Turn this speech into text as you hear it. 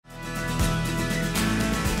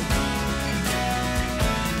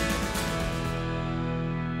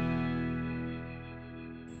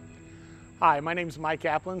Hi, my name is Mike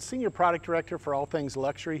Applin, Senior Product Director for all things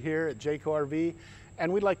luxury here at Jayco RV,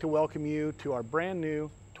 and we'd like to welcome you to our brand new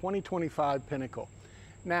 2025 Pinnacle.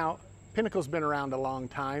 Now, Pinnacle's been around a long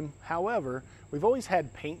time. However, we've always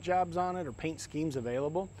had paint jobs on it or paint schemes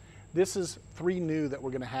available. This is three new that we're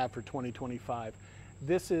going to have for 2025.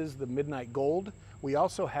 This is the Midnight Gold. We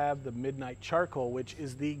also have the Midnight Charcoal, which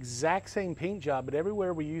is the exact same paint job, but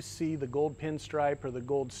everywhere where you see the gold pinstripe or the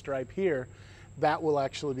gold stripe here, that will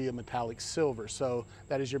actually be a metallic silver. So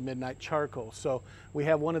that is your Midnight Charcoal. So we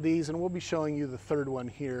have one of these, and we'll be showing you the third one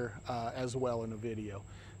here as well in a video.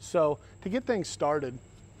 So to get things started,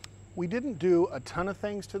 we didn't do a ton of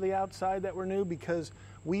things to the outside that were new because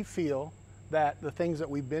we feel that the things that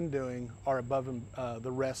we've been doing are above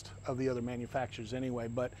the rest of the other manufacturers anyway.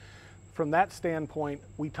 But from that standpoint,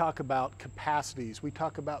 we talk about capacities, we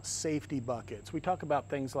talk about safety buckets, we talk about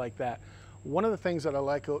things like that. One of the things that I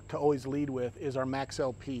like to always lead with is our max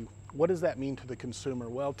LP. What does that mean to the consumer?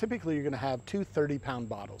 Well, typically you're going to have two 30-pound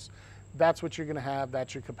bottles. That's what you're going to have.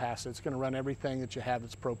 That's your capacity. It's going to run everything that you have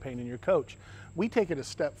that's propane in your coach. We take it a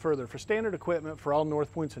step further. For standard equipment, for all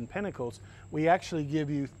North Points and Pinnacles, we actually give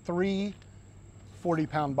you three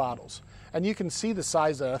 40-pound bottles. And you can see the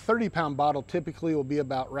size of a 30-pound bottle typically will be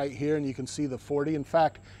about right here, and you can see the 40. In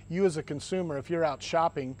fact, you as a consumer, if you're out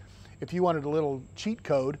shopping, if you wanted a little cheat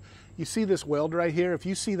code, you see this weld right here. If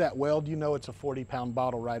you see that weld, you know it's a 40-pound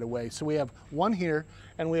bottle right away. So we have one here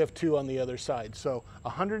and we have two on the other side. So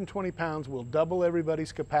 120 pounds will double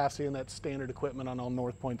everybody's capacity, and that's standard equipment on all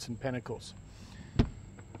North Points and Pinnacles.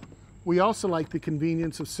 We also like the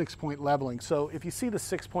convenience of 6-point leveling. So if you see the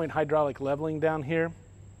 6-point hydraulic leveling down here,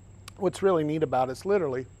 what's really neat about it's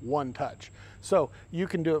literally one touch. So you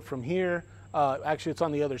can do it from here. Actually, it's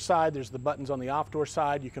on the other side. There's the buttons on the off-door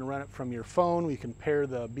side. You can run it from your phone. You can pair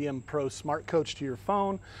the BM Pro Smart Coach to your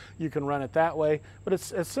phone. You can run it that way. But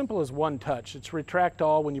it's as simple as one touch. It's retract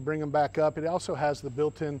all when you bring them back up. It also has the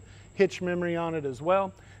built-in hitch memory on it as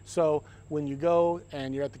well. So when you go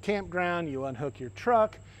and you're at the campground, you unhook your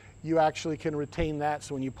truck, you actually can retain that.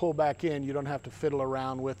 So when you pull back in, you don't have to fiddle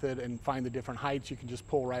around with it and find the different heights. You can just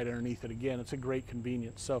pull right underneath it again. It's a great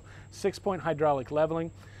convenience. So 6-point hydraulic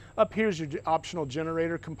leveling. Up here's your optional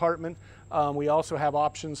generator compartment. We also have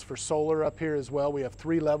options for solar up here as well. We have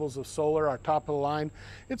 3 levels of solar. Our top of the line,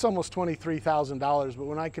 it's almost $23,000, but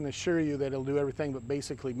when I can assure you that it'll do everything but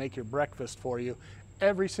basically make your breakfast for you,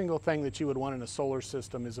 every single thing that you would want in a solar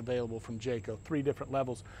system is available from Jayco, 3 different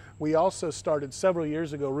levels. We also started several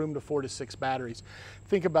years ago room to 4 to 6 batteries.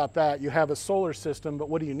 Think about that. You have a solar system, but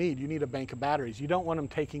what do you need? You need a bank of batteries. You don't want them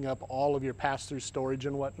taking up all of your pass-through storage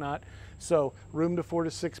and whatnot. So room to 4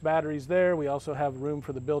 to 6 batteries there. We also have room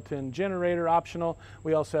for the built-in generator optional.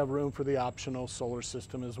 We also have room for the optional solar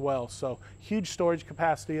system as well. So huge storage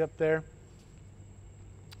capacity up there.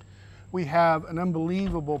 We have an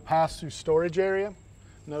unbelievable pass-through storage area.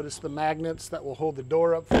 Notice the magnets that will hold the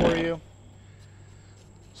door up for you.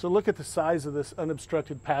 So look at the size of this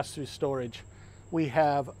unobstructed pass-through storage. We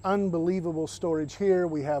have unbelievable storage here.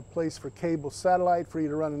 We have place for cable satellite for you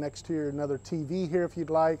to run next to another TV here if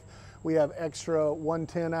you'd like. We have extra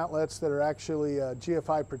 110 outlets that are actually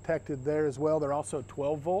GFI protected there as well. They're also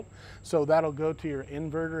 12 volt, so that'll go to your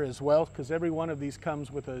inverter as well, because every one of these comes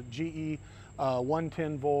with a GE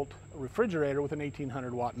 110 volt refrigerator with an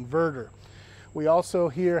 1800 watt inverter. We also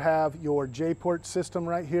here have your J-port system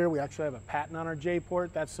right here. We actually have a patent on our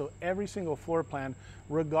J-port. That's so every single floor plan,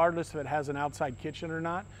 regardless if it has an outside kitchen or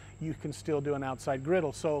not, you can still do an outside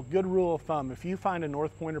griddle. So good rule of thumb, if you find a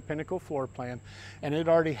North Point or Pinnacle floor plan and it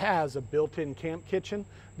already has a built-in camp kitchen,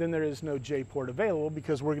 then there is no J-port available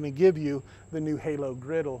because we're going to give you the new Halo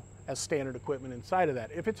griddle as standard equipment inside of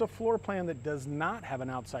that. If it's a floor plan that does not have an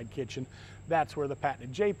outside kitchen, that's where the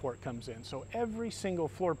patented J-port comes in. So every single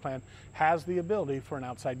floor plan has the ability for an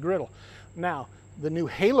outside griddle. Now, the new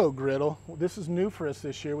Halo griddle, this is new for us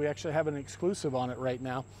this year. We actually have an exclusive on it right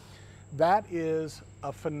now. That is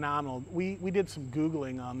a phenomenal, we did some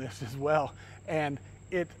Googling on this as well. And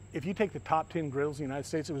if you take the top 10 griddles in the United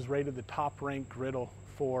States, it was rated the top ranked griddle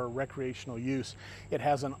for recreational use. It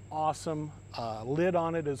has an awesome lid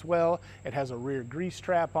on it as well. It has a rear grease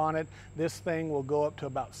trap on it. This thing will go up to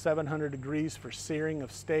about 700 degrees for searing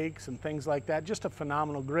of steaks and things like that. Just a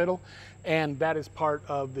phenomenal griddle, and that is part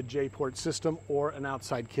of the J-port system or an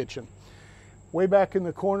outside kitchen. Way back in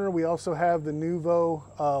the corner, we also have the Nuvo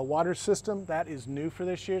water system. That is new for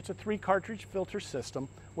this year. It's a 3-cartridge filter system.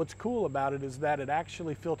 What's cool about it is that it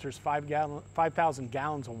actually filters 5,000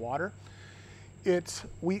 gallons of water.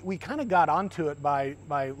 we kind of got onto it by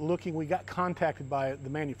looking, we got contacted by the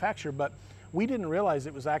manufacturer, but we didn't realize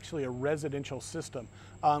it was actually a residential system.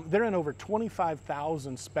 They're in over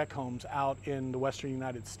 25,000 spec homes out in the Western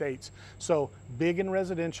United States. So big in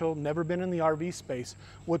residential, never been in the RV space.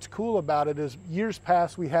 What's cool about it is years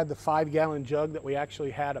past, we had the 5-gallon jug that we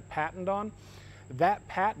actually had a patent on. That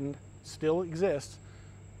patent still exists.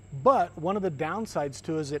 But one of the downsides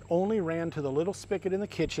to it is it only ran to the little spigot in the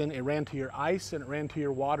kitchen, it ran to your ice, and it ran to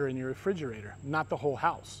your water in your refrigerator, not the whole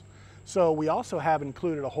house. So we also have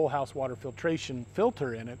included a whole house water filtration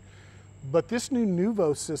filter in it. But this new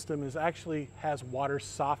Nuvo system actually has water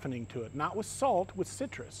softening to it, not with salt, with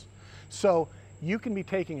citrus. So you can be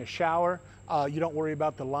taking a shower, you don't worry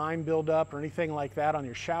about the line buildup or anything like that on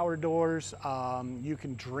your shower doors. You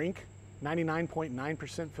can drink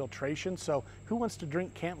 99.9% filtration. So who wants to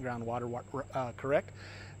drink campground water, correct?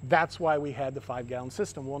 That's why we had the 5-gallon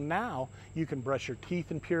system. Well, now you can brush your teeth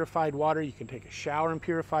in purified water. You can take a shower in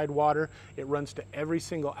purified water. It runs to every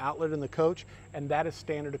single outlet in the coach, and that is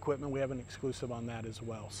standard equipment. We have an exclusive on that as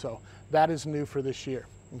well. So that is new for this year,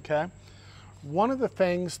 okay? One of the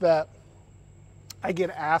things that I get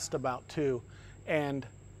asked about too, and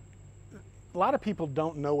a lot of people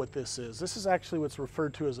don't know what this is. This is actually what's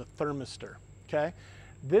referred to as a thermistor, okay?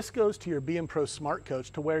 This goes to your BM Pro Smart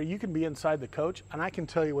Coach to where you can be inside the coach and I can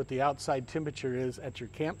tell you what the outside temperature is at your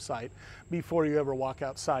campsite before you ever walk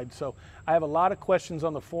outside. So I have a lot of questions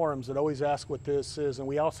on the forums that always ask what this is, and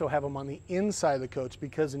we also have them on the inside of the coach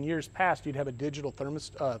because in years past you'd have a digital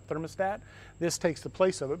thermostat. This takes the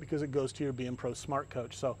place of it because it goes to your BM Pro Smart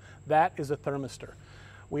Coach. So that is a thermistor.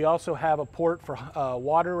 We also have a port for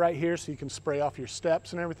water right here so you can spray off your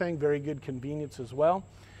steps and everything. Very good convenience as well.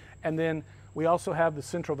 And then we also have the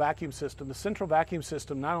central vacuum system. The central vacuum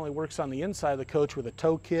system not only works on the inside of the coach with a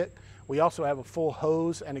tow kit, we also have a full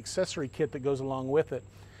hose and accessory kit that goes along with it.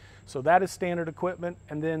 So that is standard equipment.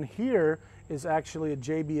 And then here is actually a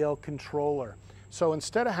JBL controller. So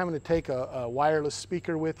instead of having to take a wireless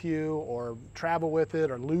speaker with you or travel with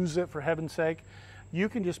it or lose it for heaven's sake, you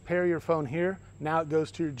can just pair your phone here. Now it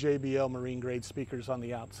goes to your JBL marine grade speakers on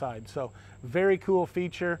the outside. So very cool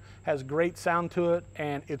feature, has great sound to it,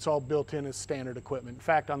 and it's all built in as standard equipment. In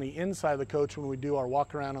fact, on the inside of the coach, when we do our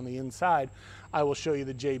walk around on the inside, I will show you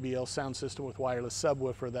the JBL sound system with wireless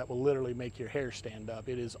subwoofer that will literally make your hair stand up.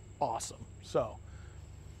 It is awesome. So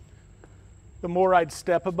the MORryde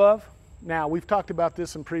step above. Now, we've talked about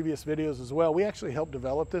this in previous videos as well. We actually helped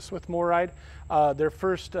develop this with MORryde. Their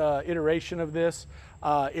first iteration of this,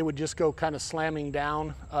 it would just go kind of slamming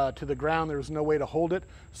down to the ground. There was no way to hold it.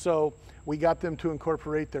 So we got them to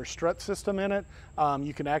incorporate their strut system in it.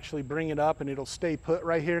 You can actually bring it up and it'll stay put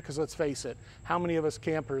right here because let's face it, how many of us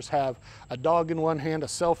campers have a dog in one hand, a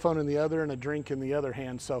cell phone in the other, and a drink in the other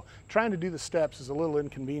hand? So trying to do the steps is a little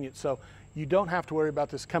inconvenient. So you don't have to worry about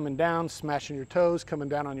this coming down, smashing your toes, coming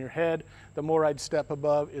down on your head. The MORryde step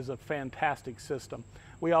above is a fantastic system.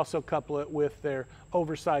 We also couple it with their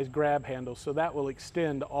oversized grab handle, so that will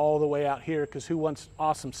extend all the way out here because who wants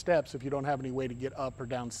awesome steps if you don't have any way to get up or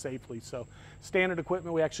down safely? So standard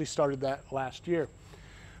equipment, we actually started that last year.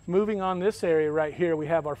 Moving on this area right here, we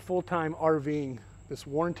have our full-time RVing, this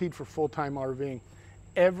warranted for full-time RVing.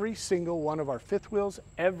 Every single one of our fifth wheels,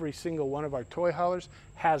 every single one of our toy haulers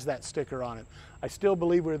has that sticker on it. I still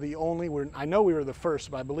believe we're the only, I know we were the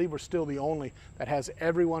first, but I believe we're still the only that has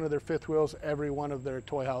every one of their fifth wheels, every one of their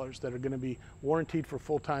toy haulers that are going to be warranted for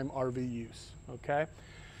full-time RV use, okay?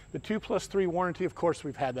 The 2+3 warranty, of course,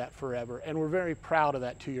 we've had that forever, and we're very proud of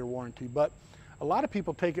that 2-year warranty, but a lot of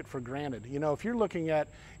people take it for granted. You know, if you're looking at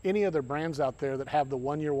any other brands out there that have the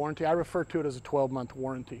 1-year warranty, I refer to it as a 12-month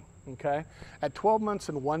warranty. Okay, at 12 months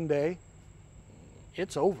and 1 day,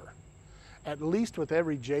 it's over. At least with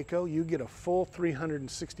every Jayco, you get a full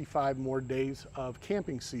 365 more days of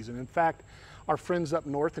camping season. In fact, our friends up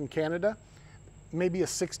north in Canada, maybe a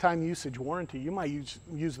 6-time usage warranty. You might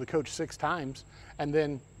use the coach 6 times and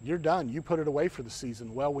then you're done. You put it away for the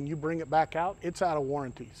season. Well, when you bring it back out, it's out of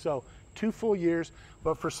warranty. So 2 full years,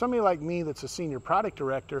 but for somebody like me that's a senior product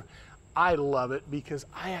director, I love it because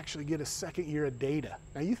I actually get a 2nd year of data.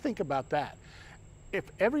 Now you think about that. If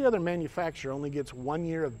every other manufacturer only gets 1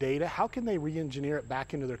 year of data, how can they re-engineer it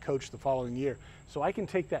back into their coach the following year? So I can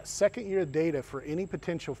take that 2nd year of data for any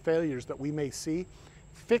potential failures that we may see,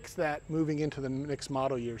 fix that moving into the next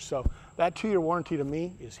model year. So that 2-year warranty to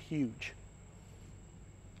me is huge.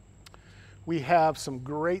 We have some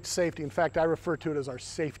great safety. In fact, I refer to it as our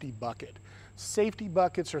safety bucket. Safety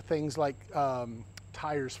buckets are things like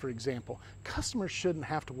tires, for example. Customers shouldn't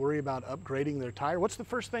have to worry about upgrading their tire. What's the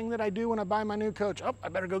first thing that I do when I buy my new coach? Oh, I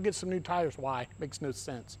better go get some new tires. Why? Makes no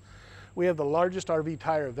sense. We have the largest RV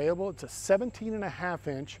tire available. It's a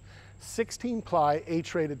 17.5-inch, 16-ply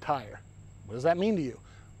H-rated tire. What does that mean to you?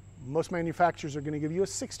 Most manufacturers are going to give you a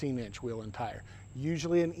 16-inch wheel and tire,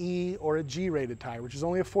 usually an E or a G-rated tire, which is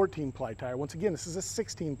only a 14-ply tire. Once again, this is a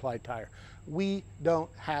 16-ply tire. We don't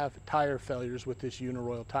have tire failures with this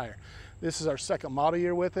Uniroyal tire. This is our second model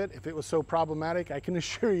year with it. If it was so problematic, I can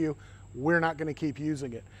assure you we're not going to keep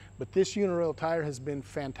using it. But this Uniroyal tire has been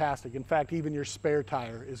fantastic. In fact, even your spare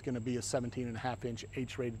tire is going to be a 17.5-inch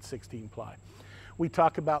H-rated 16-ply. We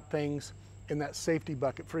talk about things in that safety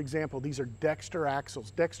bucket. For example, these are Dexter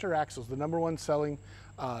axles. Dexter axles, the #1 selling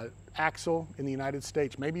axle in the United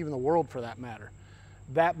States, maybe even the world for that matter.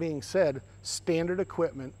 That being said, standard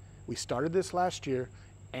equipment, we started this last year,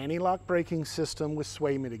 anti-lock braking system with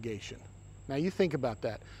sway mitigation. Now you think about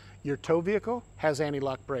that. Your tow vehicle has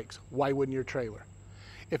anti-lock brakes. Why wouldn't your trailer?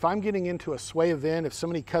 If I'm getting into a sway event, if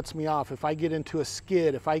somebody cuts me off, if I get into a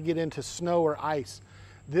skid, if I get into snow or ice,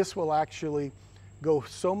 this will actually go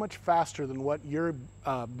so much faster than what your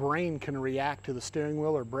brain can react to the steering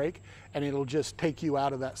wheel or brake, and it'll just take you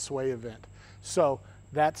out of that sway event. So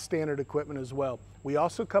that's standard equipment as well. We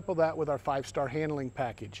also couple that with our 5-star handling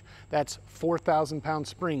package. That's 4,000-pound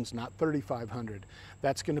springs, not 3,500.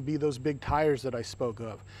 That's going to be those big tires that I spoke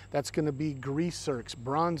of. That's going to be grease zerks,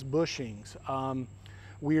 bronze bushings.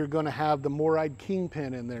 We are going to have the Moride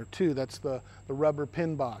Kingpin in there too. That's the rubber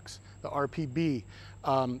pin box, the RPB.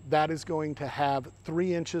 That is going to have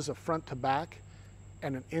 3 inches of front to back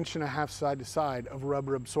and 1.5 inches side to side of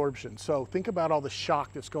rubber absorption. So think about all the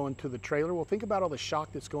shock that's going to the trailer. Well, think about all the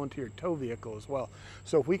shock that's going to your tow vehicle as well.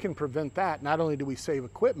 So if we can prevent that, not only do we save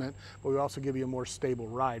equipment, but we also give you a more stable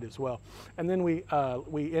ride as well. And then we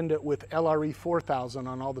end it with LRE 4000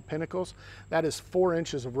 on all the Pinnacles. That is 4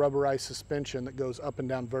 inches of rubberized suspension that goes up and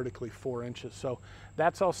down vertically 4 inches. So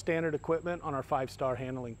that's all standard equipment on our 5-star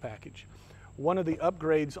handling package. One of the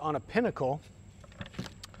upgrades on a Pinnacle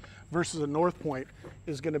versus a North Point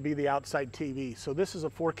is going to be the outside TV. So this is a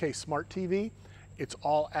 4K smart TV. It's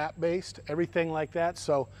all app-based, everything like that.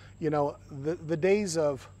 So, you know, the days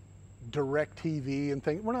of direct TV and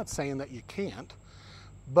things, we're not saying that you can't,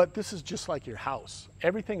 but this is just like your house.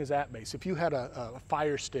 Everything is app-based. If you had a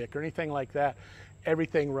Fire Stick or anything like that,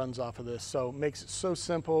 everything runs off of this. So it makes it so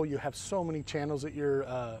simple. You have so many channels at your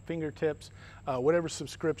fingertips, whatever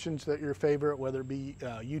subscriptions that your favorite, whether it be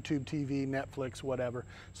YouTube TV, Netflix, whatever.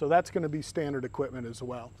 So that's going to be standard equipment as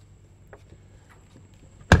well.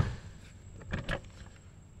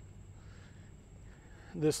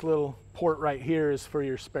 This little port right here is for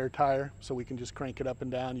your spare tire, so we can just crank it up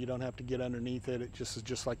and down. You don't have to get underneath it. It just is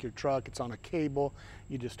just like your truck. It's on a cable.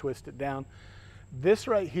 You just twist it down. This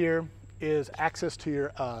right here is access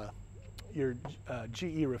to your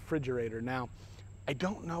GE refrigerator. Now, I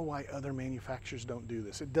don't know why other manufacturers don't do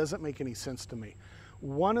this. It doesn't make any sense to me.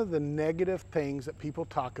 One of the negative things that people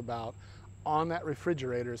talk about on that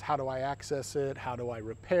refrigerator is, how do I access it? How do I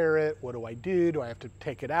repair it? What do I do? Do I have to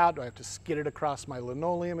take it out? Do I have to skid it across my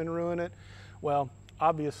linoleum and ruin it? Well,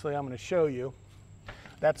 obviously I'm going to show you.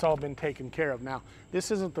 That's all been taken care of. Now,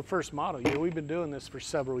 this isn't the first model year. We've been doing this for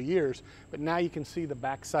several years, but now you can see the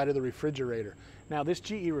back side of the refrigerator. Now, this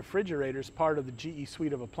GE refrigerator is part of the GE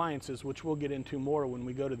suite of appliances, which we'll get into more when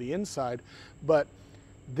we go to the inside, but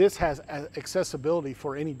this has accessibility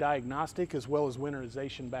for any diagnostic as well as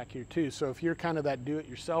winterization back here too. So if you're kind of that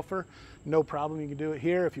do-it-yourselfer, no problem, you can do it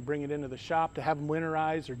here. If you bring it into the shop to have them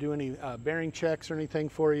winterize or do any bearing checks or anything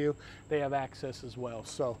for you, they have access as well.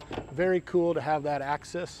 So very cool to have that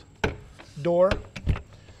access door.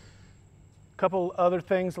 Couple other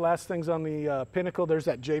things, last things on the Pinnacle, there's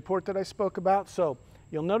that J-port that I spoke about. So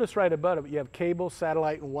you'll notice right above it, you have cable,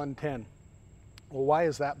 satellite, and 110. Well, why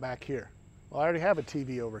is that back here? Well, I already have a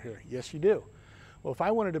TV over here. Yes, you do. Well, if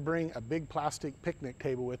I wanted to bring a big plastic picnic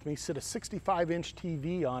table with me, sit a 65-inch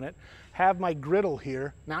TV on it, have my griddle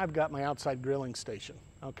here, now I've got my outside grilling station,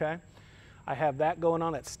 okay? I have that going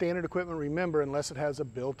on at standard equipment. Remember, unless it has a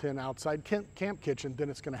built-in outside camp kitchen, then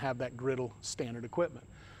it's going to have that griddle standard equipment.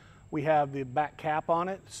 We have the back cap on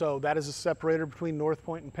it, so that is a separator between North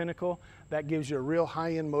Point and Pinnacle. That gives you a real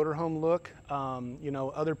high-end motorhome look. You know,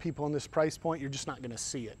 other people in this price point, you're just not going to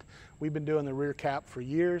see it. We've been doing the rear cap for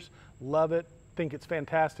years, love it, think it's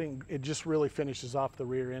fantastic. It just really finishes off the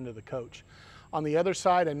rear end of the coach. On the other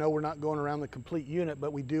side, I know we're not going around the complete unit,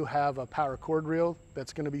 but we do have a power cord reel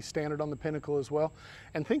that's going to be standard on the Pinnacle as well.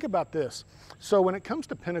 And think about this. So when it comes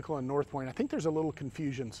to Pinnacle and North Point, I think there's a little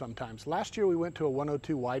confusion sometimes. Last year we went to a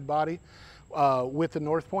 102 wide body with the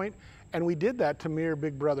North Point, and we did that to mirror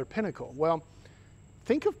Big Brother Pinnacle. Well,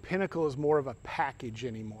 think of Pinnacle as more of a package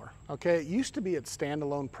anymore, okay? It used to be its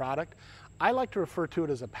standalone product. I like to refer to it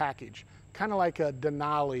as a package, kind of like a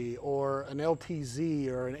Denali or an LTZ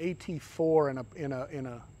or an AT4 in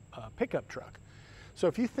a pickup truck. So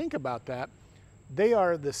if you think about that, they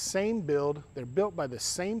are the same build, they're built by the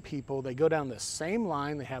same people, they go down the same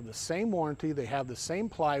line, they have the same warranty, they have the same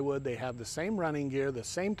plywood, they have the same running gear, the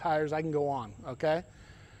same tires, I can go on, okay?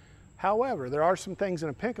 However, there are some things in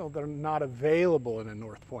a Pinnacle that are not available in a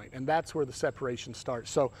North Point, and that's where the separation starts.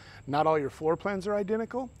 So not all your floor plans are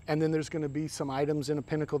identical, and then there's going to be some items in a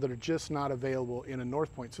Pinnacle that are just not available in a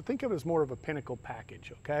North Point. So think of it as more of a Pinnacle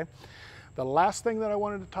package, okay? The last thing that I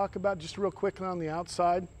wanted to talk about, just real quickly on the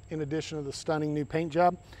outside, in addition to the stunning new paint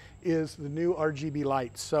job, is the new RGB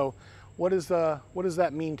lights. So what does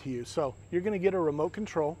that mean to you? So you're going to get a remote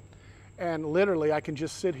control, and literally I can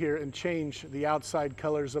just sit here and change the outside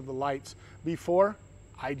colors of the lights. Before,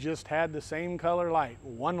 I just had the same color light,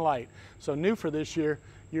 one light. So new for this year,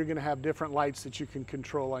 you're going to have different lights that you can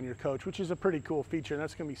control on your coach, which is a pretty cool feature, and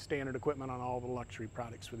that's going to be standard equipment on all the luxury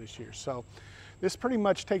products for this year. So this pretty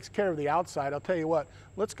much takes care of the outside. I'll tell you what,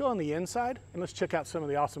 let's go on the inside and let's check out some of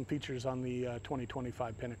the awesome features on the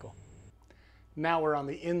 2025 Pinnacle. Now we're on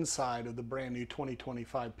the inside of the brand new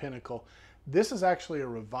 2025 Pinnacle. This is actually a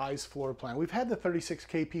revised floor plan. We've had the 36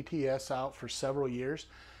 kPTS out for several years.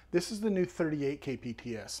 This is the new 38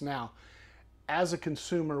 kPTS. Now, as a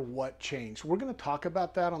consumer, what changed? We're going to talk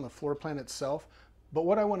about that on the floor plan itself, but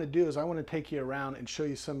what I want to do is I want to take you around and show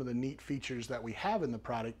you some of the neat features that we have in the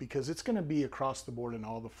product, because it's going to be across the board in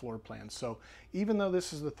all the floor plans. So even though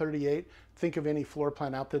this is the 38, think of any floor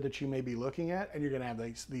plan out there that you may be looking at, and you're going to have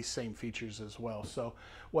these same features as well. So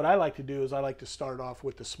what I like to do is I like to start off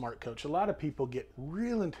with the Smart Coach. A lot of people get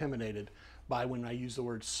real intimidated by when I use the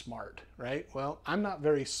word smart, right? Well, I'm not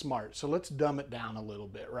very smart, so let's dumb it down a little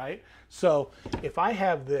bit, right? So if I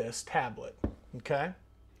have this tablet, okay,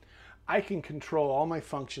 I can control all my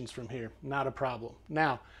functions from here, not a problem.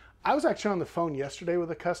 Now, I was actually on the phone yesterday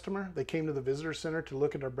with a customer. They came to the visitor center to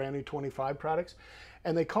look at our brand new 25 products,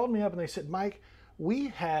 and they called me up and they said, Mike, we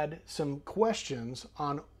had some questions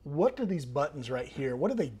on what do these buttons right here,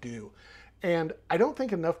 what do they do? And I don't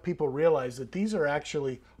think enough people realize that these are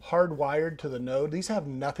actually hardwired to the node. These have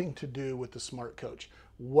nothing to do with the Smart Coach.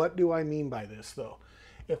 What do I mean by this though?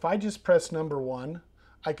 If I just press number 1,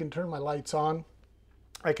 I can turn my lights on.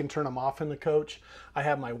 I can turn them off in the coach. I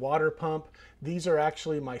have my water pump. These are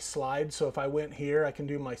actually my slides. So if I went here, I can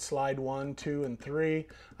do my slide 1, 2, and 3.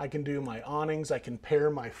 I can do my awnings. I can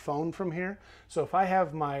pair my phone from here. So if I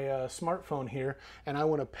have my smartphone here and I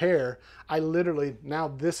want to pair, I literally, now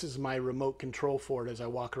this is my remote control for it as I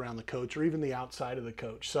walk around the coach or even the outside of the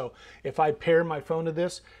coach. So if I pair my phone to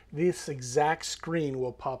this exact screen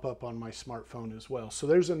will pop up on my smartphone as well. So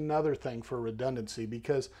there's another thing for redundancy,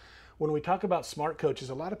 because when we talk about smart coaches,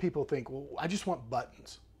 a lot of people think, well, I just want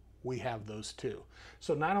buttons. We have those too.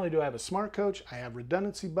 So not only do I have a smart coach, I have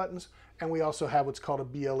redundancy buttons, and we also have what's called a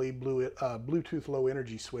BLE Bluetooth low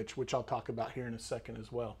energy switch, which I'll talk about here in a second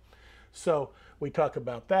as well. So we talk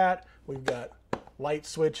about that. We've got light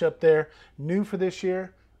switch up there. New for this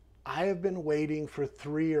year, I have been waiting for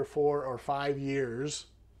 3 or 4 or 5 years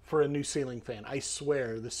for a new ceiling fan. I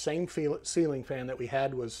swear, the same ceiling fan that we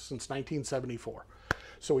had was since 1974.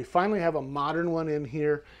 So we finally have a modern one in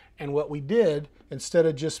here, and what we did, instead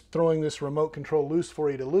of just throwing this remote control loose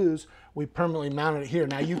for you to lose, we permanently mounted it here.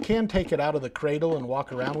 Now you can take it out of the cradle and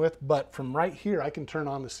walk around with, but from right here I can turn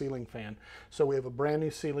on the ceiling fan. So we have a brand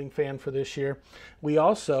new ceiling fan for this year. We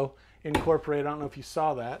also incorporate, I don't know if you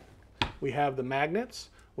saw that, we have the magnets.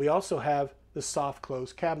 We also have the soft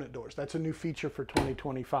close cabinet doors. That's a new feature for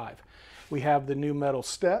 2025. We have the new metal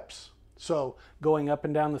steps. So going up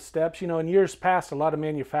and down the steps, you know, in years past, a lot of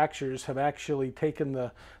manufacturers have actually taken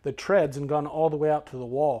the treads and gone all the way out to the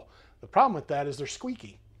wall. The problem with that is they're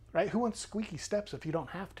squeaky, right? Who wants squeaky steps if you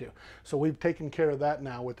don't have to? So we've taken care of that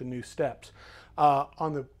now with the new steps.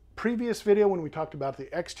 On the previous video, when we talked about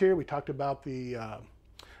the exterior, we talked about the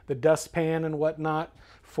dustpan and whatnot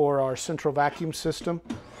for our central vacuum system.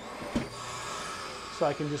 So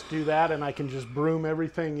I can just do that, and I can just broom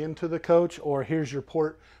everything into the coach, or here's your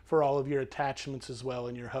port for all of your attachments as well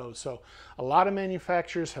in your hose. So a lot of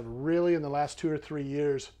manufacturers have really, in the last 2 or 3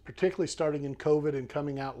 years, particularly starting in COVID and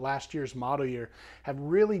coming out last year's model year, have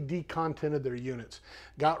really decontented their units,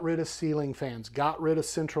 got rid of ceiling fans, got rid of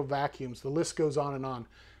central vacuums. The list goes on and on.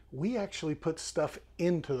 We actually put stuff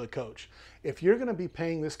into the coach. If you're going to be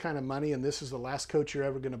paying this kind of money and this is the last coach you're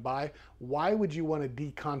ever going to buy, why would you want a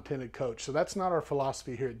decontented coach? So that's not our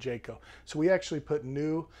philosophy here at Jayco. So we actually put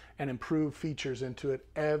new and improved features into it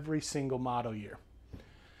every single model year.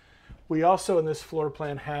 We also in this floor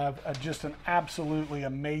plan have just an absolutely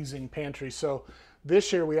amazing pantry. So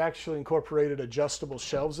This year we actually incorporated adjustable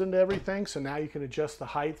shelves into everything, so now you can adjust the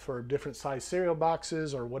height for different size cereal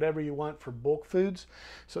boxes or whatever you want for bulk foods.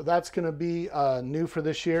 So that's going to be new for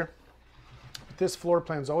this year. This floor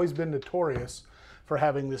plan's always been notorious for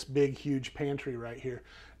having this big, huge pantry right here.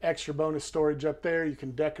 Extra bonus storage up there. You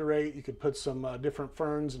can decorate. You could put some different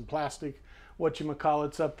ferns and plastic,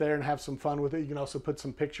 whatchamacallits, up there and have some fun with it. You can also put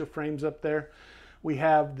some picture frames up there. We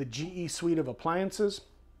have the GE suite of appliances.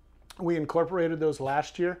 We incorporated those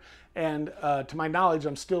last year, and to my knowledge,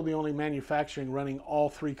 I'm still the only manufacturing running all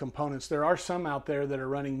three components. There are some out there that are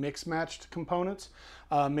running mix-matched components,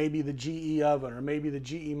 maybe the GE oven or maybe the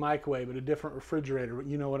GE microwave, but a different refrigerator.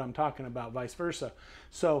 You know what I'm talking about, vice versa.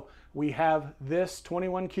 So we have this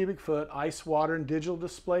 21 cubic foot ice, water, and digital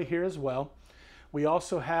display here as well. We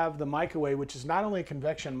also have the microwave, which is not only a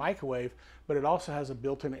convection microwave, but it also has a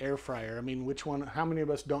built-in air fryer. I mean, how many of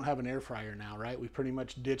us don't have an air fryer now, right? We pretty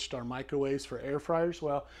much ditched our microwaves for air fryers.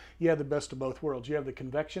 Well, you have the best of both worlds. You have the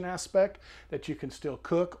convection aspect that you can still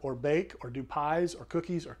cook or bake or do pies or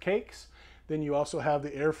cookies or cakes. Then you also have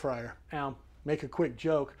the air fryer. Now, make a quick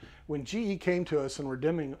joke. When GE came to us and were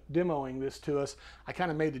demoing this to us, I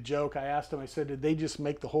kind of made the joke. I asked them, I said, did they just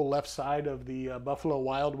make the whole left side of the Buffalo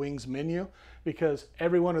Wild Wings menu? Because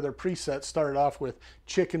every one of their presets started off with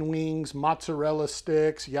chicken wings, mozzarella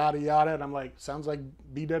sticks, yada, yada. And I'm like, sounds like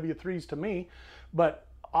BW3s to me. But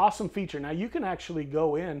awesome feature. Now you can actually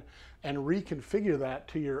go in and reconfigure that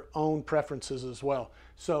to your own preferences as well.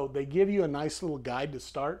 So they give you a nice little guide to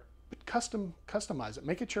start. Customize it,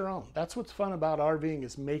 make it your own. That's what's fun about RVing,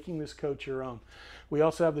 is making this coach your own. We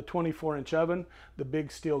also have the 24-inch oven, the big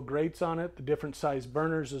steel grates on it, the different size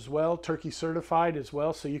burners as well, turkey certified as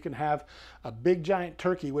well, so you can have a big giant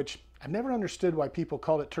turkey, which I've never understood why people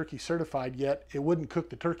call it turkey certified, yet it wouldn't cook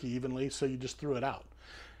the turkey evenly, so you just threw it out.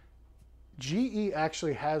 GE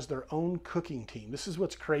actually has their own cooking team. This is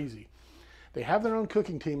what's crazy. They have their own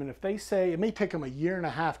cooking team, and if they say it may take them 1.5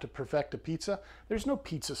 years to perfect a pizza, there's no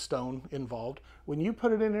pizza stone involved. When you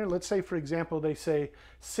put it in there, let's say, for example, they say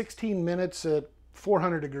 16 minutes at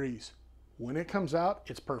 400 degrees. When it comes out,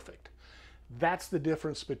 it's perfect. That's the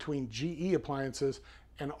difference between GE appliances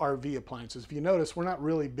and RV appliances. If you notice, we're not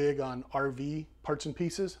really big on RV parts and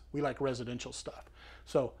pieces. We like residential stuff.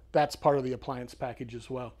 So that's part of the appliance package as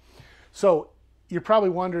well. So you're probably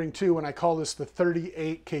wondering too, when I call this the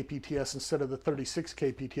 38 kPTS instead of the 36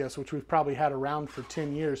 kPTS, which we've probably had around for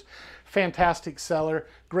 10 years. Fantastic seller,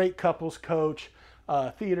 great couples coach,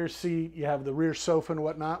 theater seat, you have the rear sofa and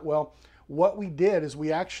whatnot. Well, what we did is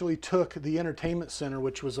we actually took the entertainment center,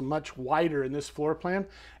 which was a much wider in this floor plan,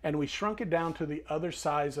 and we shrunk it down to the other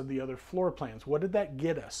size of the other floor plans. What did that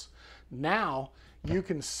get us? Now you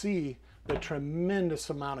can see the tremendous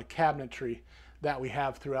amount of cabinetry that we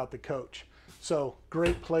have throughout the coach. So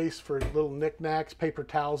great place for little knickknacks, paper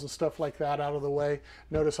towels and stuff like that out of the way.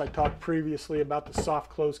 Notice I talked previously about the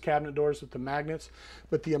soft close cabinet doors with the magnets,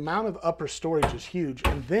 but the amount of upper storage is huge.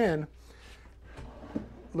 And then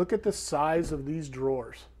look at the size of these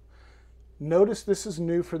drawers. Notice this is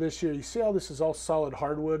new for this year. You see how this is all solid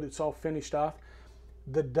hardwood, it's all finished off?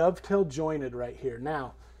 The dovetail jointed right here.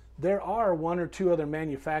 Now, there are 1 or 2 other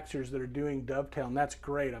manufacturers that are doing dovetail, and that's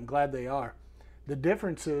great. I'm glad they are. The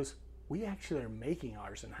difference is we actually are making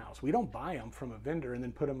ours in-house. We don't buy them from a vendor and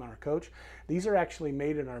then put them on our coach. These are actually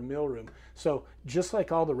made in our mill room. So just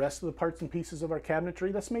like all the rest of the parts and pieces of our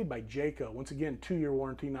cabinetry, that's made by Jayco. Once again, 2-year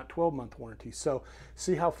warranty, not 12-month warranty. So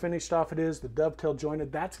see how finished off it is, the dovetail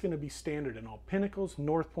jointed. That's gonna be standard in all Pinnacles,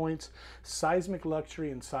 North Points, Seismic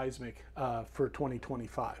Luxury, and Seismic for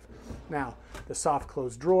 2025. Now, the soft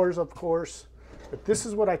close drawers, of course, but this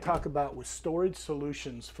is what I talk about with storage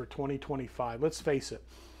solutions for 2025. Let's face it.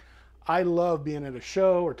 I love being at a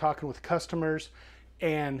show or talking with customers,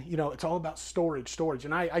 and you know, it's all about storage,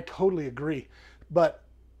 and I totally agree. But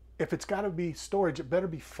if it's got to be storage, it better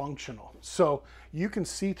be functional. So you can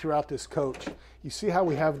see throughout this coach, you see how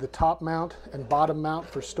we have the top mount and bottom mount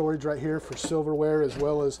for storage right here for silverware, as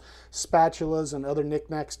well as spatulas and other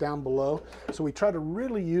knickknacks down below. So we try to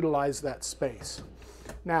really utilize that space.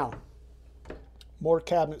 Now, more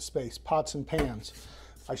cabinet space, pots and pans.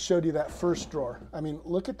 I showed you that first drawer. I mean,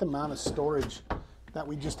 look at the amount of storage that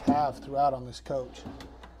we just have throughout on this coach.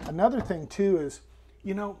 Another thing too is,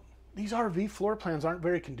 you know, these RV floor plans aren't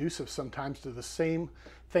very conducive sometimes to the same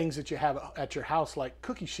things that you have at your house, like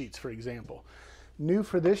cookie sheets, for example. New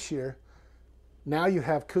for this year, now you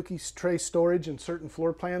have cookie tray storage in certain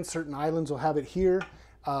floor plans. Certain islands will have it here.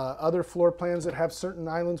 Other floor plans that have certain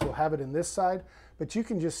islands will have it in this side. But you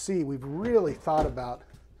can just see we've really thought about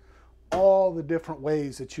all the different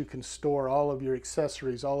ways that you can store all of your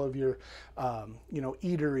accessories, all of your, you know,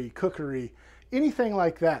 eatery, cookery anything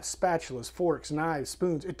like that, spatulas, forks, knives,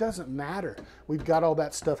 spoons, it doesn't matter. We've got all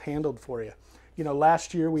that stuff handled for you. You know,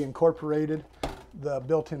 last year we incorporated the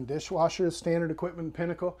built-in dishwasher as standard equipment in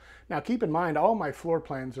Pinnacle. Now keep in mind, all my floor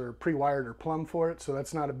plans are pre-wired or plumbed for it, so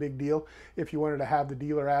that's not a big deal if you wanted to have the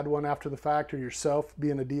dealer add one after the fact or yourself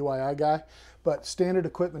being a DIY guy. But standard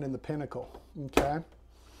equipment in the Pinnacle, okay?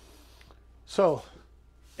 So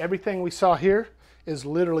everything we saw here is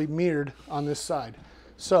literally mirrored on this side.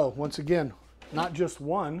 So once again, not just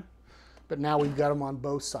one, but now we've got them on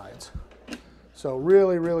both sides. So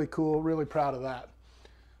really, really cool, really proud of that.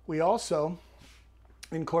 We also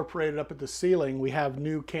incorporated up at the ceiling, we have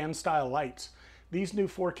new can style lights. These new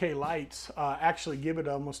 4K lights actually give it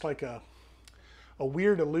almost like a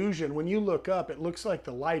weird illusion. When you look up, it looks like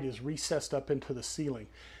the light is recessed up into the ceiling.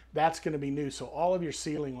 That's going to be new. So all of your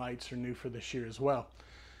ceiling lights are new for this year as well.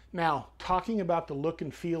 Now, talking about the look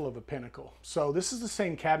and feel of a Pinnacle. So this is the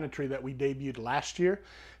same cabinetry that we debuted last year.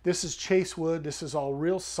 This is chase wood. This is all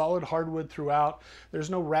real solid hardwood throughout. There's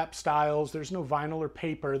no wrap stiles. There's no vinyl or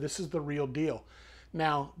paper. This is the real deal.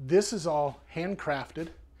 Now, this is all handcrafted.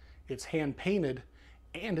 It's hand painted,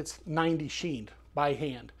 and it's 90 sheened by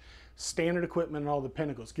hand. Standard equipment in all the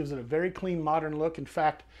Pinnacles. Gives it a very clean, modern look. In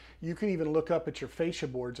fact, you can even look up at your fascia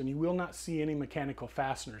boards and you will not see any mechanical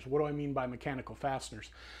fasteners. What do I mean by mechanical fasteners?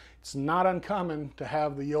 It's not uncommon to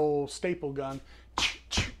have the old staple gun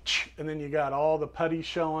and then you got all the putty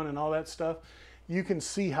showing and all that stuff. You can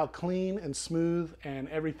see how clean and smooth and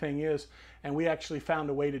everything is, and we actually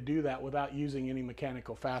found a way to do that without using any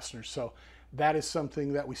mechanical fasteners. So that is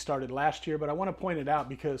something that we started last year, but I want to point it out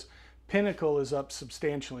because Pinnacle is up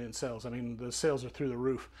substantially in sales. I mean, the sales are through the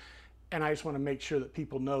roof. And I just want to make sure that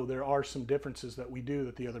people know there are some differences that we do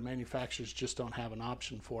that the other manufacturers just don't have an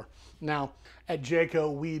option for. Now, at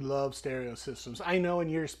Jayco, we love stereo systems. I know in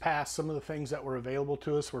years past, some of the things that were available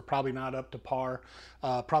to us were probably not up to par,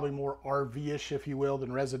 probably more RV-ish, if you will,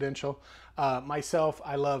 than residential. Myself,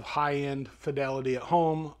 I love high-end fidelity at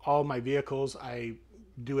home. All my vehicles, I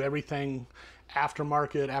do everything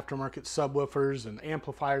aftermarket subwoofers and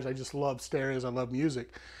amplifiers. I just love stereos. I love music.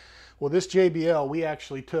 Well, this JBL, we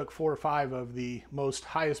actually took 4 or 5 of the most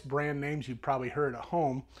highest brand names you've probably heard at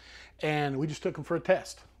home, and we just took them for a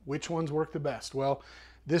test. Which ones work the best? Well,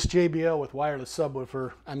 this JBL with wireless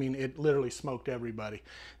subwoofer, I mean, it literally smoked everybody.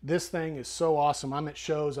 This thing is so awesome. I'm at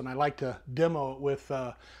shows and I like to demo it with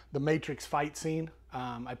the Matrix fight scene.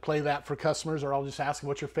 I play that for customers, or I'll just ask them,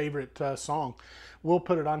 what's your favorite song? We'll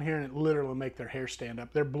put it on here and it literally will make their hair stand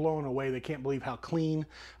up. They're blown away. They can't believe how clean,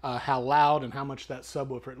 how loud, and how much that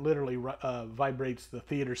subwoofer, it literally vibrates the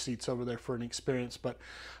theater seats over there for an experience. But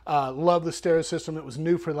love the stereo system. It was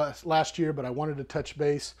new for last year, but I wanted to touch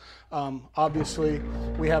base. Obviously,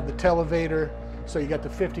 we have the televator. So you got the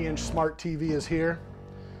 50-inch smart TV is here.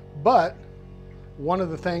 But one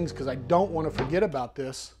of the things, because I don't want to forget about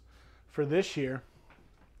this, for this year,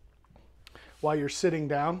 while you're sitting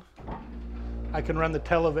down, I can run the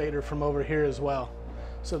televator from over here as well.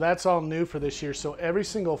 So that's all new for this year. So every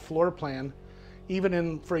single floor plan, even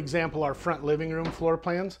in, for example, our front living room floor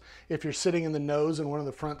plans, if you're sitting in the nose in one of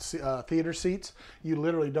the front theater seats, you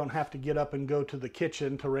literally don't have to get up and go to the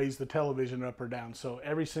kitchen to raise the television up or down. So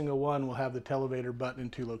every single one will have the televator button in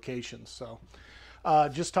 2 locations. So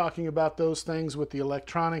just talking about those things with the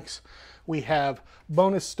electronics, we have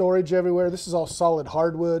bonus storage everywhere. This is all solid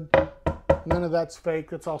hardwood. None of that's fake.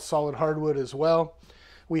 That's all solid hardwood as well.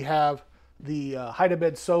 We have the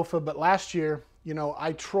hide-a-bed sofa, but last year, you know,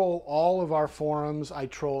 I troll all of our forums. I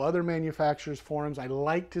troll other manufacturers' forums. I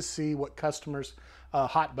like to see what customers'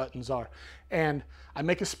 hot buttons are. And I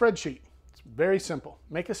make a spreadsheet. It's very simple.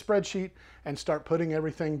 Make a spreadsheet and start putting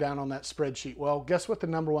everything down on that spreadsheet. Well, guess what the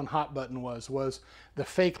 #1 hot button was? Was the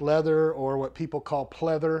fake leather, or what people call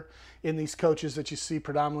pleather, in these coaches that you see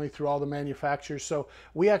predominantly through all the manufacturers. So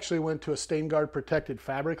we actually went to a stain guard protected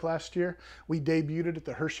fabric last year. We debuted it at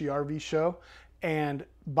the Hershey RV show. And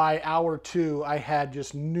by hour 2, I had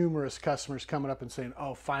just numerous customers coming up and saying,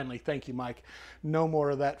 oh, finally, thank you, Mike. No more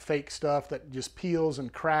of that fake stuff that just peels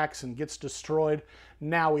and cracks and gets destroyed.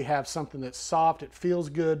 Now we have something that's soft, it feels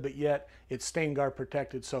good, but yet it's stain guard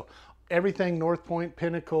protected. So everything North Point,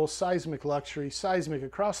 Pinnacle, Seismic Luxury, Seismic,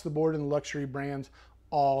 across the board in the luxury brands,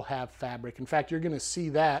 all have fabric. In fact, you're going to see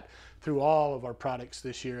that through all of our products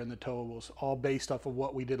this year in the towables, all based off of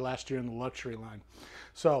what we did last year in the luxury line.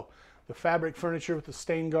 So the fabric furniture with the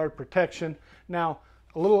stain guard protection. Now,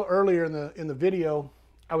 a little earlier in the video,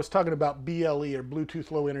 I was talking about BLE, or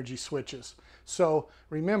Bluetooth Low Energy switches. So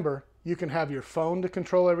remember, you can have your phone to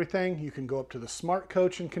control everything. You can go up to the smart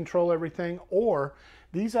coach and control everything, or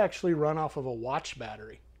these actually run off of a watch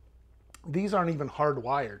battery. These aren't even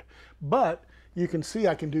hardwired, but you can see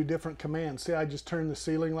I can do different commands. See, I just turn the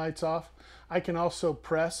ceiling lights off. I can also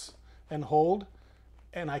press and hold,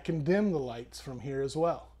 and I can dim the lights from here as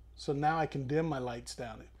well. So now I can dim my lights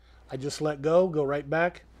down. I just let go right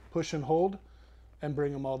back, push and hold, and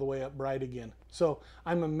bring them all the way up bright again. So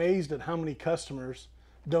I'm amazed at how many customers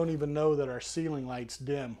don't even know that our ceiling lights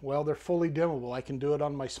dim. Well, they're fully dimmable. I can do it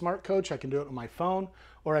on my smart coach, I can do it on my phone,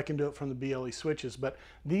 or I can do it from the BLE switches. But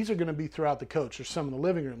these are going to be throughout the coach. There's some in the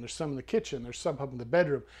living room, there's some in the kitchen, there's some up in the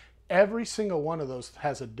bedroom. Every single one of those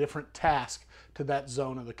has a different task to that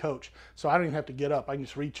zone of the coach. So I don't even have to get up. I can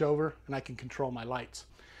just reach over and I can control my lights.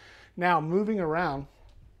 Now, moving around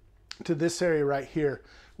to this area right here,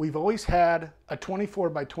 we've always had a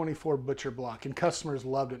 24 by 24 butcher block, and customers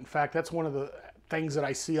loved it. In fact, that's one of the things that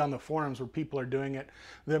I see on the forums where people are doing it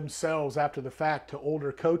themselves after the fact to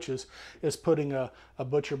older coaches, is putting a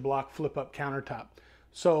butcher block flip up countertop.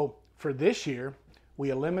 So for this year, we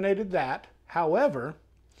eliminated that. However,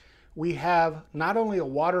 we have not only a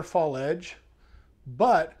waterfall edge,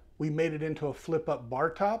 but we made it into a flip up bar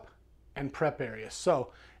top and prep area.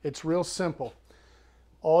 So it's real simple.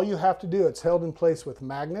 All you have to do, it's held in place with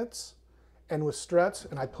magnets and with struts,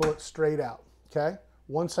 and I pull it straight out, okay?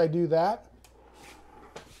 Once I do that,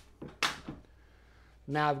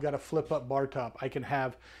 now I've got a flip up bar top. I can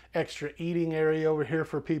have extra eating area over here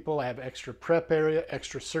for people. I have extra prep area,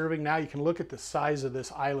 extra serving. Now you can look at the size of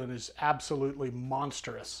this island. Is absolutely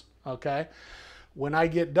monstrous, okay? When I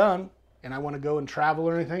get done and I want to go and travel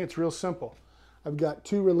or anything, it's real simple. I've got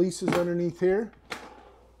two releases underneath here.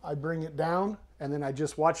 I bring it down, and then I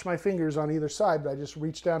just watch my fingers on either side, but I just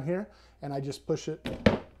reach down here and I just push it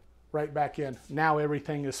right back in. Now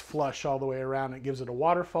everything is flush all the way around. It gives it a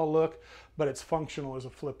waterfall look, but it's functional as a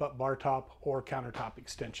flip up bar top or countertop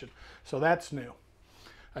extension. So that's new.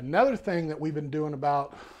 Another thing that we've been doing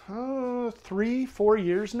about 3-4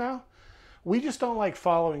 years now, we just don't like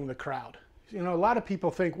following the crowd. You know, a lot of people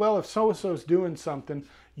think, well, if so-and-so's doing something,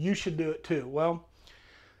 you should do it too. Well,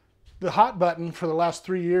 the hot button for the last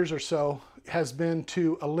 3 years or so has been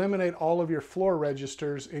to eliminate all of your floor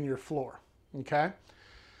registers in your floor, okay?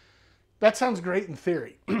 That sounds great in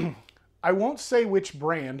theory. I won't say which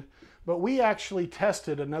brand, but we actually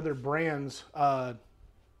tested another brand's, for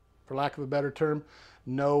lack of a better term,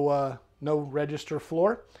 no register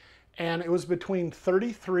floor. And it was between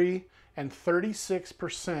 33 and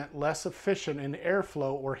 36% less efficient in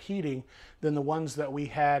airflow or heating than the ones that we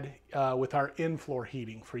had with our in-floor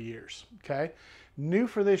heating for years, okay? New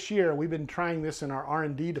for this year, we've been trying this in our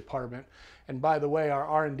R&D department. And by the way, our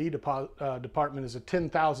R&D department is a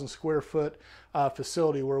 10,000 square foot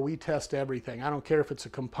facility where we test everything. I don't care if it's a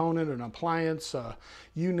component, an appliance,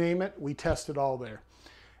 you name it, we test it all there.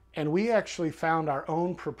 And we actually found our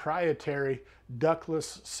own proprietary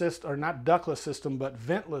ductless system, or not ductless system, but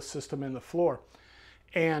ventless system in the floor.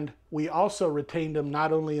 And we also retained them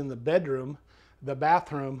not only in the bedroom, the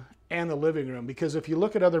bathroom, and the living room. Because if you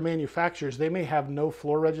look at other manufacturers, they may have no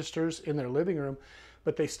floor registers in their living room,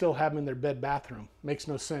 but they still have them in their bed bathroom. Makes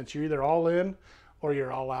no sense. You're either all in or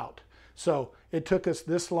you're all out. So it took us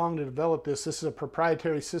this long to develop this. This is a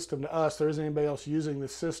proprietary system to us. There isn't anybody else using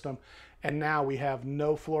this system. And now we have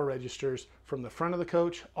no floor registers from the front of the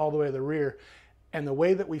coach all the way to the rear. And the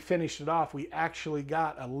way that we finished it off, we actually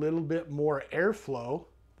got a little bit more airflow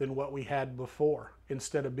than what we had before.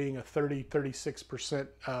 Instead of being a 36%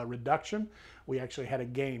 reduction, we actually had a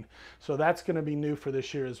gain. So that's going to be new for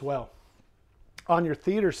this year as well. On your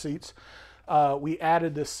theater seats, we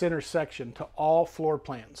added this center section to all floor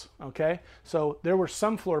plans, okay? So there were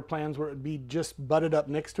some floor plans where it would be just butted up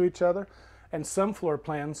next to each other, and some floor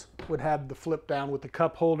plans would have the flip down with the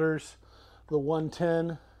cup holders, the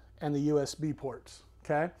 110, and the USB ports,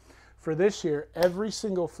 okay? For this year, every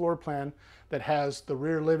single floor plan that has the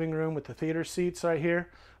rear living room with the theater seats right here,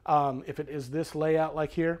 if it is this layout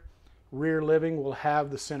like here, rear living will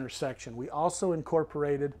have the center section. We also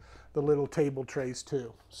incorporated the little table trays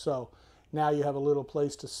too. So now you have a little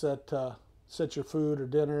place to set your food or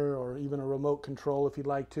dinner, or even a remote control if you'd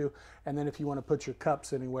like to. And then if you want to put your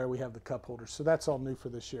cups anywhere, we have the cup holders. So that's all new for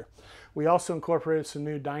this year. We also incorporated some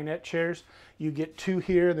new dinette chairs. You get two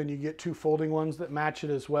here, then you get two folding ones that match it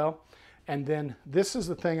as well. And then this is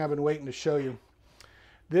the thing I've been waiting to show you.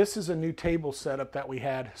 This is a new table setup that we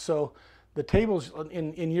had. So the tables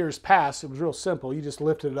in years past, it was real simple. You just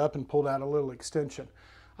lifted it up and pulled out a little extension.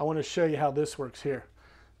 I want to show you how this works here.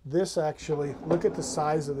 This actually, look at the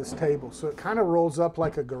size of this table. So it kind of rolls up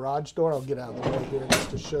like a garage door. I'll get out of the way here just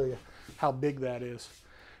to show you how big that is.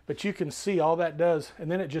 But you can see all that does, and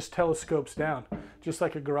then it just telescopes down, just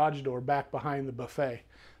like a garage door back behind the buffet.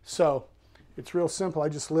 So it's real simple. I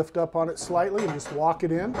just lift up on it slightly and just walk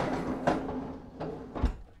it in.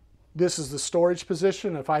 This is the storage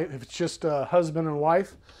position. If it's just a husband and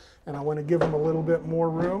wife and I want to give them a little bit more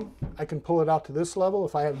room, I can pull it out to this level.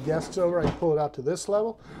 If I have guests over, I can pull it out to this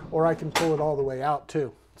level, or I can pull it all the way out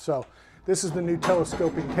too. So this is the new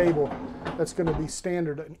telescoping table that's going to be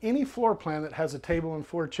standard in any floor plan that has a table and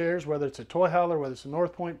 4 chairs, whether it's a toy hauler, whether it's a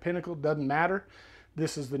North Point, Pinnacle, doesn't matter.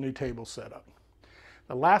 This is the new table setup.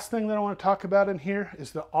 The last thing that I want to talk about in here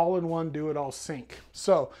is the all-in-one do-it-all sink.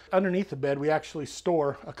 So underneath the bed, we actually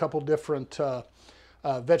store a couple different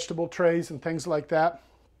vegetable trays and things like that.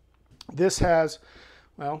 This has,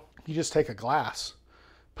 well, you just take a glass,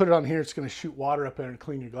 put it on here, it's going to shoot water up there and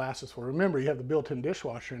clean your glasses for. Remember, you have the built-in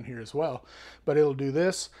dishwasher in here as well, but it'll do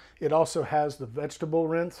this. It also has the vegetable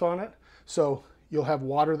rinse on it, so you'll have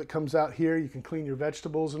water that comes out here. You can clean your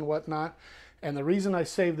vegetables and whatnot. And the reason I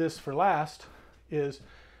save this for last is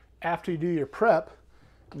after you do your prep,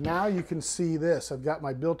 now you can see this. I've got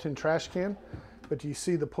my built-in trash can, but you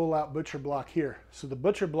see the pull-out butcher block here. So the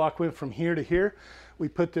butcher block went from here to here. We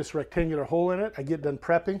put this rectangular hole in it. I get done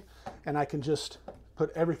prepping, and I can just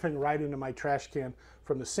put everything right into my trash can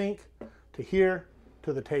from the sink to here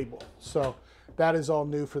to the table. So that is all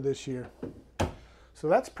new for this year. So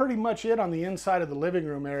that's pretty much it on the inside of the living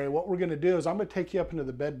room area. What we're going to do is I'm going to take you up into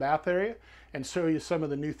the bed bath area and show you some of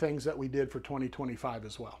the new things that we did for 2025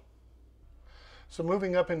 as well. So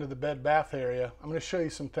moving up into the bed bath area, I'm going to show you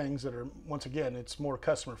some things that are, once again, it's more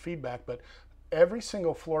customer feedback, but every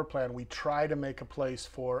single floor plan we try to make a place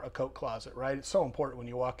for a coat closet, right? It's so important when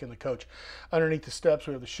you walk in the coach. Underneath the steps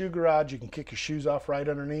we have the shoe garage. You can kick your shoes off right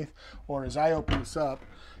underneath, or as I open this up,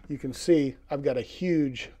 you can see I've got a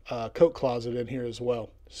huge coat closet in here as well.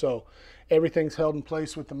 So everything's held in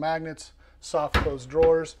place with the magnets, soft close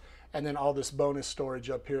drawers, and then all this bonus storage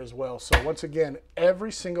up here as well. So once again,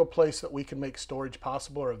 every single place that we can make storage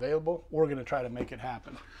possible or available, we're going to try to make it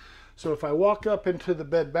happen. So if I walk up into the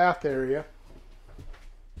bed bath area,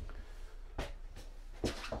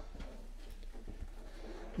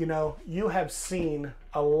 you know, you have seen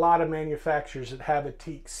a lot of manufacturers that have a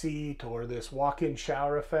teak seat or this walk-in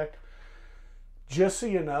shower effect. Just so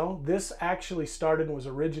you know, this actually started and was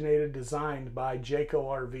originated, designed by Jayco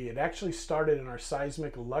RV. It actually started in our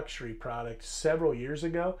seismic luxury product several years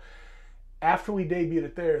ago. After we debuted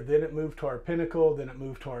it there, then it moved to our Pinnacle, then it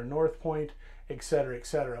moved to our North Point, etc.,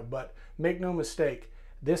 etc. But make no mistake,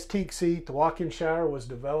 this teak seat, the walk-in shower, was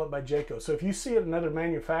developed by Jayco. So if you see it at another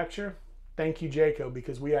manufacturer, thank you, Jayco,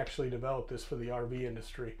 because we actually developed this for the RV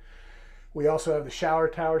industry. We also have the shower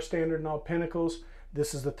tower standard in all Pinnacles.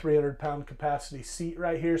 This is the 300-pound capacity seat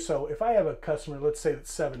right here. So if I have a customer, let's say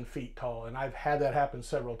that's 7 feet tall, and I've had that happen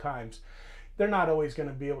several times, they're not always going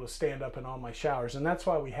to be able to stand up in all my showers. And that's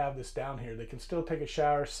why we have this down here. They can still take a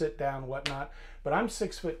shower, sit down, whatnot. But I'm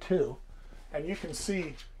 6'2", and you can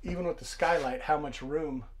see, even with the skylight, how much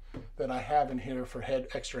room that I have in here for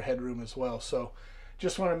extra headroom as well. So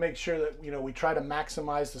just want to make sure that, you know, we try to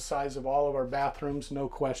maximize the size of all of our bathrooms, no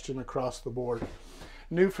question, across the board.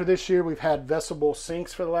 New for this year, we've had vestibule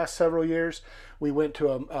sinks for the last several years. We went to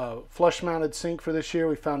a flush mounted sink for this year.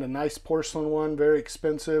 We found a nice porcelain one, very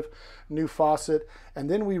expensive, new faucet, and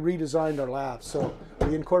then we redesigned our lavs. So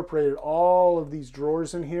we incorporated all of these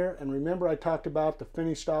drawers in here, and remember I talked about the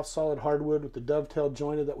finished off solid hardwood with the dovetail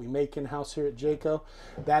jointed that we make in-house here at Jayco.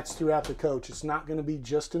 That's throughout the coach. It's not going to be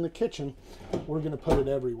just in the kitchen. We're going to put it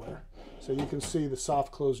everywhere. So you can see the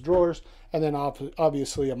soft closed drawers, and then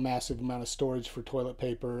obviously a massive amount of storage for toilet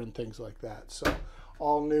paper and things like that. So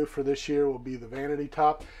all new for this year will be the vanity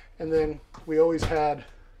top. And then we always had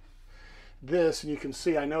this, and you can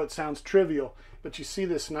see, I know it sounds trivial, but you see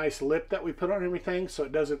this nice lip that we put on everything, so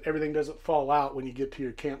everything doesn't fall out when you get to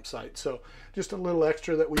your campsite. So just a little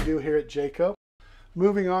extra that we do here at Jayco.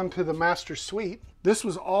 Moving on to the master suite. This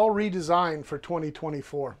was all redesigned for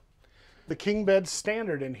 2024. The king bed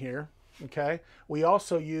standard in here. Okay, we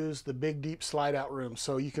also use the big deep slide out room,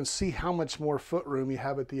 so you can see how much more foot room you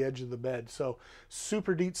have at the edge of the bed. So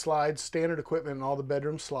super deep slides, standard equipment in all the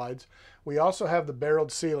bedroom slides. We also have the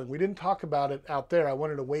barreled ceiling. We didn't talk about it out there. I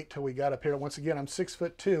wanted to wait till we got up here. Once again, I'm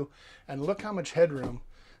 6'2", and look how much headroom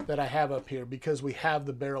that I have up here because we have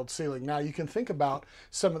the barreled ceiling. Now you can think about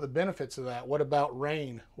some of the benefits of that. What about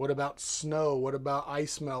rain? What about snow? What about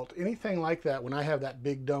ice melt? Anything like that when I have that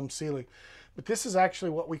big dome ceiling. But this is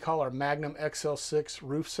actually what we call our Magnum XL6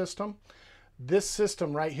 roof system. This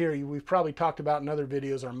system right here, we've probably talked about in other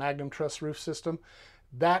videos, our Magnum Truss roof system.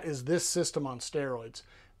 That is this system on steroids.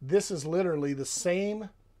 This is literally the same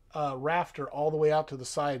rafter all the way out to the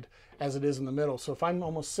side as it is in the middle. So if I'm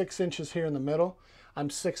almost 6 inches here in the middle, I'm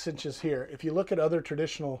 6 inches here. If you look at other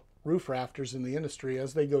traditional roof rafters in the industry,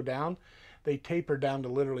 as they go down, they taper down to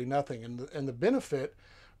literally nothing. And the benefit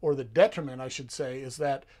or the detriment I should say, is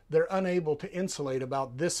that they're unable to insulate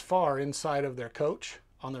about this far inside of their coach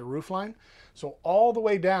on their roof line. So all the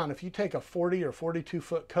way down, if you take a 40 or 42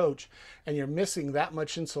 foot coach and you're missing that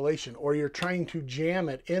much insulation, or you're trying to jam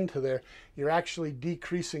it into there, you're actually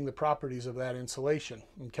decreasing the properties of that insulation,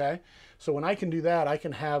 okay? So when I can do that, I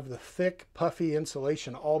can have the thick, puffy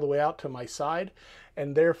insulation all the way out to my side,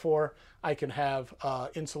 and therefore I can have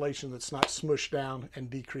insulation that's not smushed down and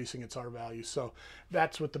decreasing its R value. So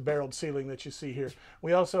that's with the barreled ceiling that you see here.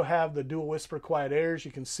 We also have the dual whisper quiet airs.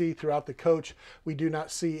 You can see throughout the coach, we do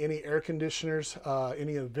not see any air conditioners,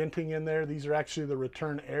 any venting in there. These are actually the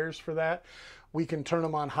return airs for that. We can turn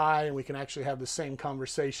them on high and we can actually have the same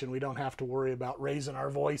conversation. We don't have to worry about raising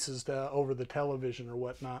our voices over the television or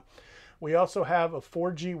whatnot. We also have a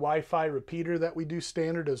 4G Wi-Fi repeater that we do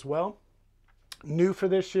standard as well. New for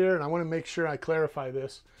this year, and I want to make sure I clarify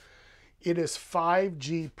this, it is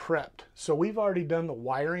 5G prepped. So we've already done the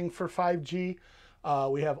wiring for 5G.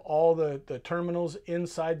 We have all the terminals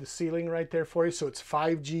inside the ceiling right there for you, so it's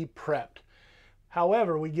 5G prepped.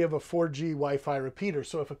 However, we give a 4G Wi-Fi repeater.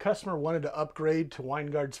 So if a customer wanted to upgrade to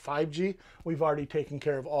WineGuard's 5G, we've already taken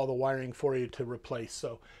care of all the wiring for you to replace.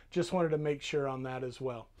 So just wanted to make sure on that as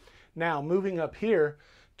well. Now, moving up here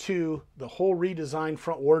to the whole redesigned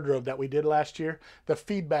front wardrobe that we did last year, the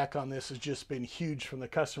feedback on this has just been huge from the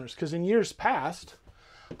customers, because in years past,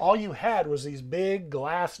 all you had was these big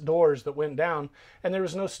glass doors that went down and there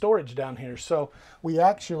was no storage down here. So we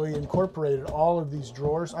actually incorporated all of these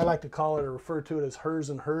drawers. I like to call it or refer to it as hers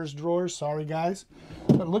and hers drawers. Sorry guys,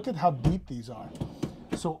 but look at how deep these are.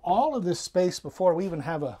 So all of this space before, we even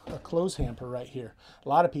have a clothes hamper right here. A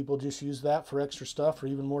lot of people just use that for extra stuff or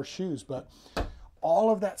even more shoes, but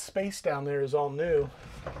all of that space down there is all new.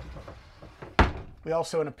 We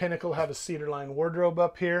also in a Pinnacle have a cedar line wardrobe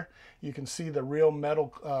up here. You can see the real metal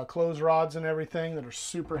clothes rods and everything that are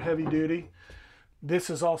super heavy duty.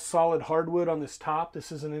 This is all solid hardwood on this top.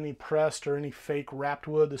 This isn't any pressed or any fake wrapped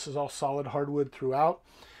wood. This is all solid hardwood throughout.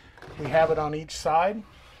 We have it on each side.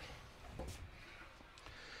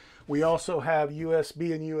 We also have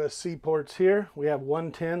USB and USB ports here. We have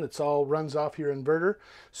 110 that's all runs off your inverter.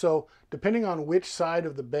 So depending on which side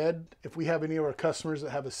of the bed, if we have any of our customers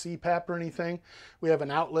that have a CPAP or anything, we have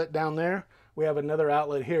an outlet down there. We have another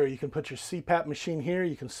outlet here. You can put your CPAP machine here.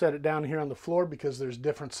 You can set it down here on the floor because there's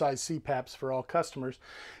different size CPAPs for all customers.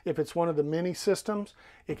 If it's one of the mini systems,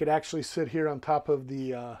 it could actually sit here on top of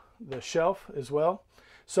the shelf as well.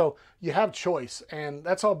 So you have choice, and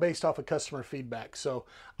that's all based off of customer feedback. So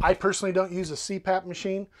I personally don't use a CPAP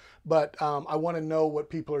machine, but I want to know what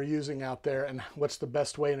people are using out there and what's the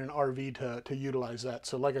best way in an RV to utilize that.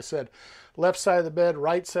 So like I said, left side of the bed,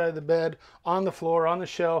 right side of the bed, on the floor, on the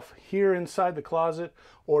shelf, here inside the closet,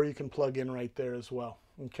 or you can plug in right there as well,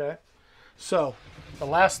 okay? So the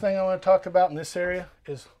last thing I want to talk about in this area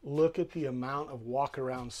is look at the amount of walk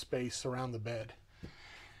around space around the bed.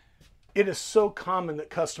 It is so common that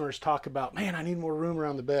customers talk about, man, I need more room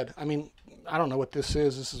around the bed. I mean, I don't know what this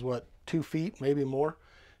is. This is what, 2 feet, maybe more.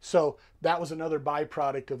 So that was another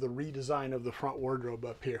byproduct of the redesign of the front wardrobe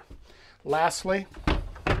up here. Lastly,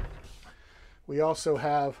 we also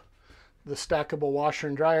have the stackable washer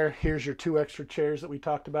and dryer. Here's your 2 extra chairs that we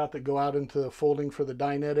talked about that go out into the folding for the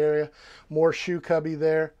dinette area. More shoe cubby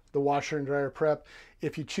there, the washer and dryer prep.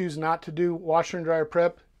 If you choose not to do washer and dryer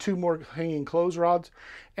prep, 2 more hanging clothes rods,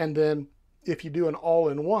 and then if you do an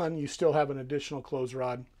all-in-one, you still have an additional clothes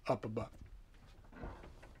rod up above.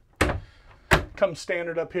 Comes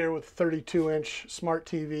standard up here with 32-inch smart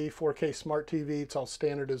TV, 4K smart TV. It's all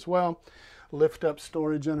standard as well. Lift up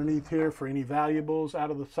storage underneath here for any valuables, out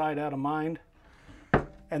of the sight, out of mind.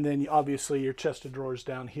 And then obviously your chest of drawers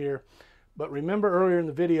down here. But remember earlier in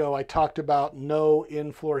the video I talked about no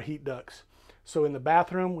in-floor heat ducts. So in the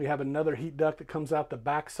bathroom, we have another heat duct that comes out the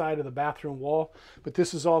back side of the bathroom wall, but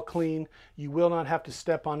this is all clean. You will not have to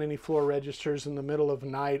step on any floor registers in the middle of the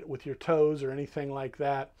night with your toes or anything like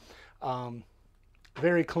that.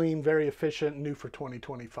 Very clean, very efficient, new for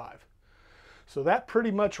 2025. So that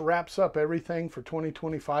pretty much wraps up everything for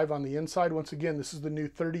 2025 on the inside. Once again, this is the new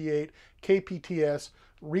 38 KPTS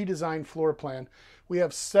redesigned floor plan. We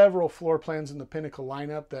have several floor plans in the Pinnacle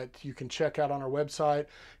lineup that you can check out on our website.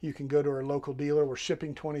 You can go to our local dealer. We're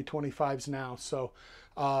shipping 2025s now. So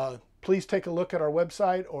please take a look at our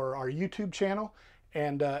website or our YouTube channel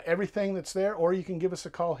and everything that's there, or you can give us a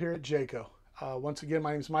call here at Jayco. Once again,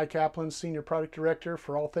 my name is Mike Kaplan, Senior Product Director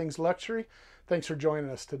for all things luxury. Thanks for joining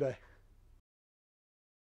us today.